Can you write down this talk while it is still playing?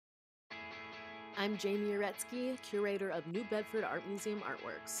I'm Jamie Uretsky, curator of New Bedford Art Museum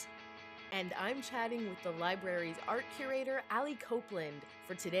artworks. And I'm chatting with the library's art curator, Allie Copeland,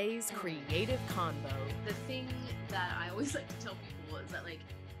 for today's Creative Convo. The thing that I always like to tell people is that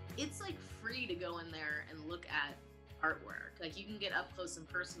it's free to go in there and look at artwork. You can get up close and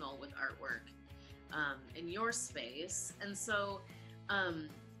personal with artwork in your space. And so can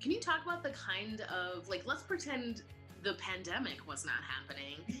you talk about the kind of, let's pretend the pandemic was not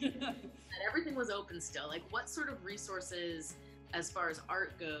happening and everything was open still. What sort of resources as far as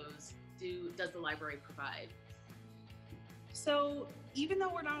art goes does the library provide? So even though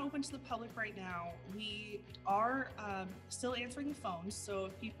we're not open to the public right now, we are still answering the phones. So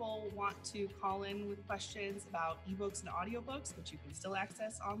if people want to call in with questions about ebooks and audiobooks, which you can still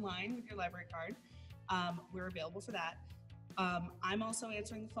access online with your library card, we're available for that. I'm also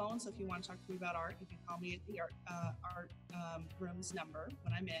answering the phone, so if you want to talk to me about art, you can call me at the art room's number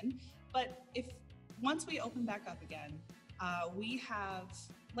when I'm in. But once we open back up again, we have,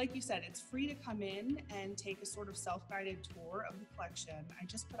 like you said, it's free to come in and take a sort of self-guided tour of the collection. I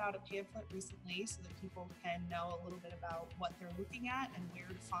just put out a pamphlet recently so that people can know a little bit about what they're looking at and where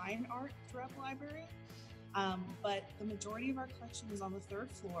to find art throughout the library. But the majority of our collection is on the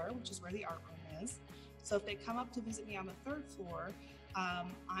third floor, which is where the art room is. So if they come up to visit me on the third floor,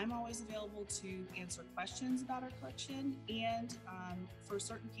 I'm always available to answer questions about our collection. And for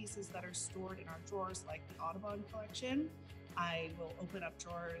certain pieces that are stored in our drawers, like the Audubon collection, I will open up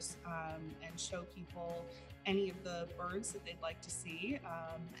drawers and show people any of the birds that they'd like to see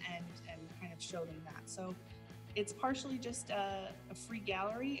and kind of show them that. So it's partially just a free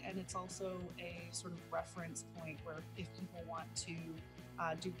gallery, and it's also a sort of reference point where if people want to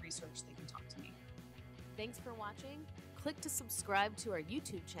do research, they can talk to me. Thanks for watching. Click to subscribe to our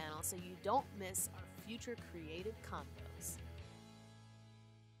YouTube channel so you don't miss our future creative content.